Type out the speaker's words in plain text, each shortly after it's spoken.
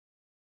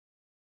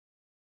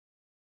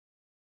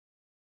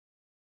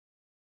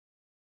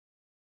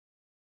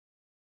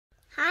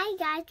Hi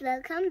guys,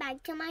 welcome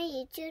back to my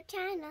YouTube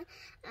channel.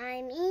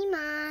 I'm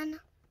Iman.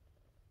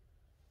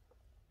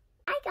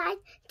 Hi guys,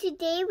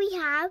 today we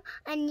have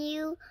a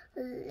new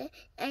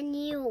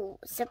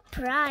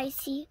surprise.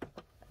 See?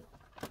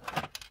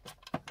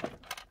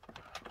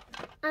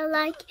 I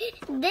like it.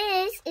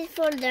 This is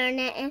for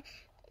learning, and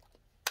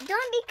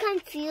don't be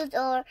confused,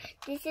 or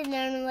this is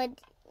learn with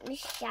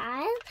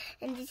Michelle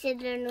and this is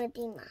learn with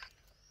Iman.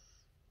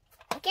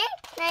 Okay?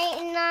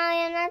 Now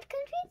you're not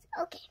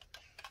confused?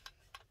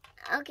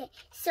 Okay,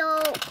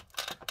 so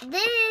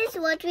this is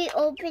what we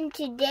opened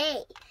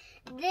today.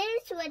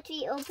 This is what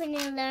we open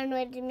and learn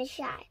with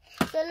Michelle.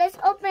 So let's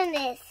open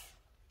this.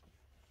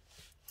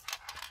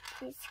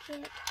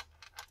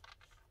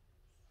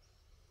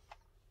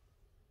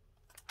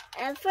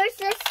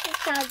 First, let's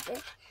start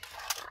this.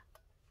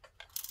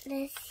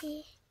 Let's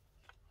see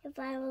if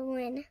I will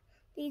win.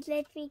 Please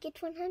let me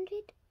get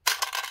 100.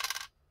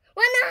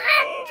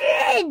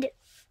 100!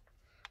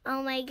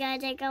 Oh my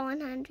God, I got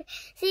 100.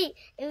 See,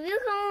 if you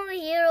come over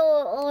here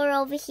or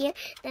over here,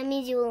 that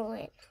means you will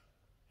win.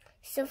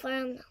 So far,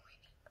 I'm not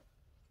winning.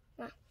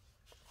 Wow.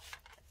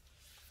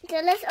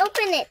 So let's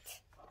open it.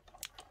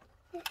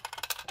 How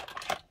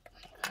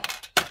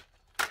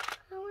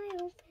do I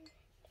open it?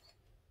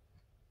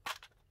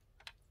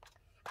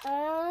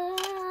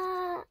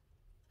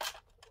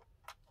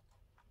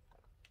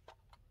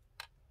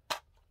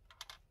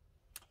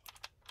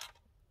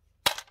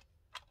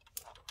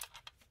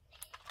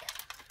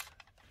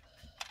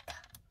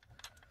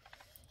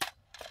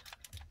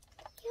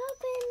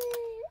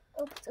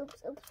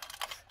 Oops.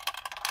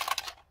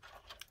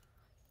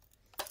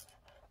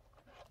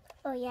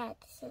 Oh yeah,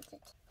 this is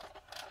it.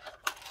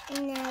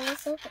 Now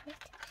let's open it.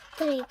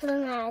 3,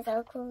 close my eyes.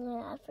 I'll close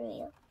my eyes for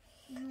you.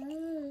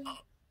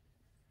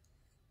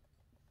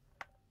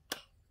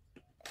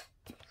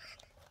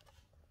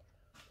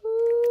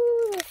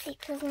 Ooh, let's see,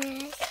 close my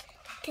eyes.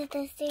 To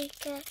the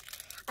secret.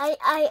 I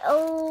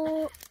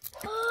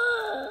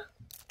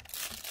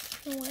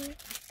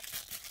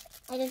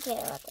don't care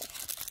about this.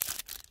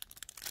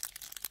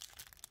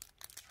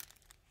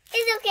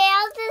 It's okay,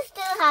 I'll just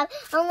still have.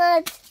 I'm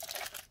gonna.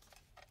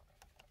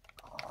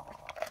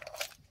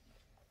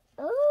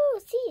 Oh,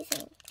 see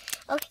something.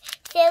 Okay,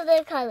 say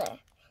the color: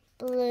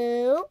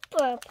 blue,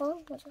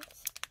 purple. What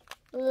else?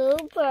 Blue,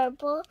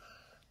 purple,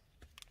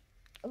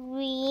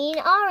 green,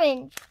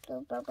 orange.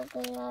 Blue, purple,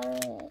 green,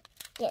 orange.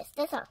 Yes,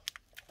 that's all.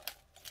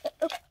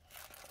 Okay.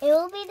 It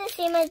will be the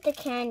same as the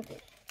candy,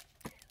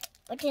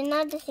 but it's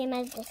not the same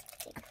as the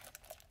stick.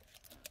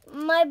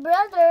 My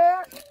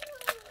brother,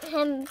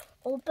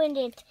 opened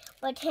it,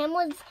 but him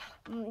was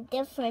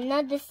different,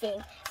 not the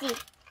same. See,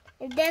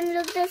 if them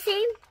look the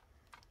same?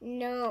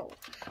 No.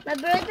 My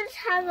brothers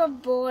have a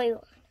boy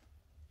one,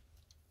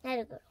 not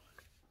a girl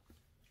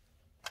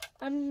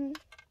one.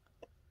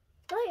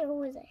 What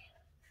was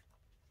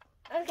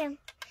I? Okay.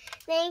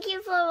 Thank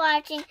you for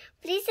watching.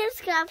 Please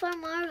subscribe for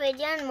more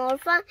video and more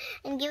fun,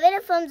 and give it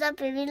a thumbs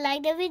up if you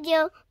like the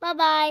video. Bye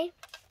bye.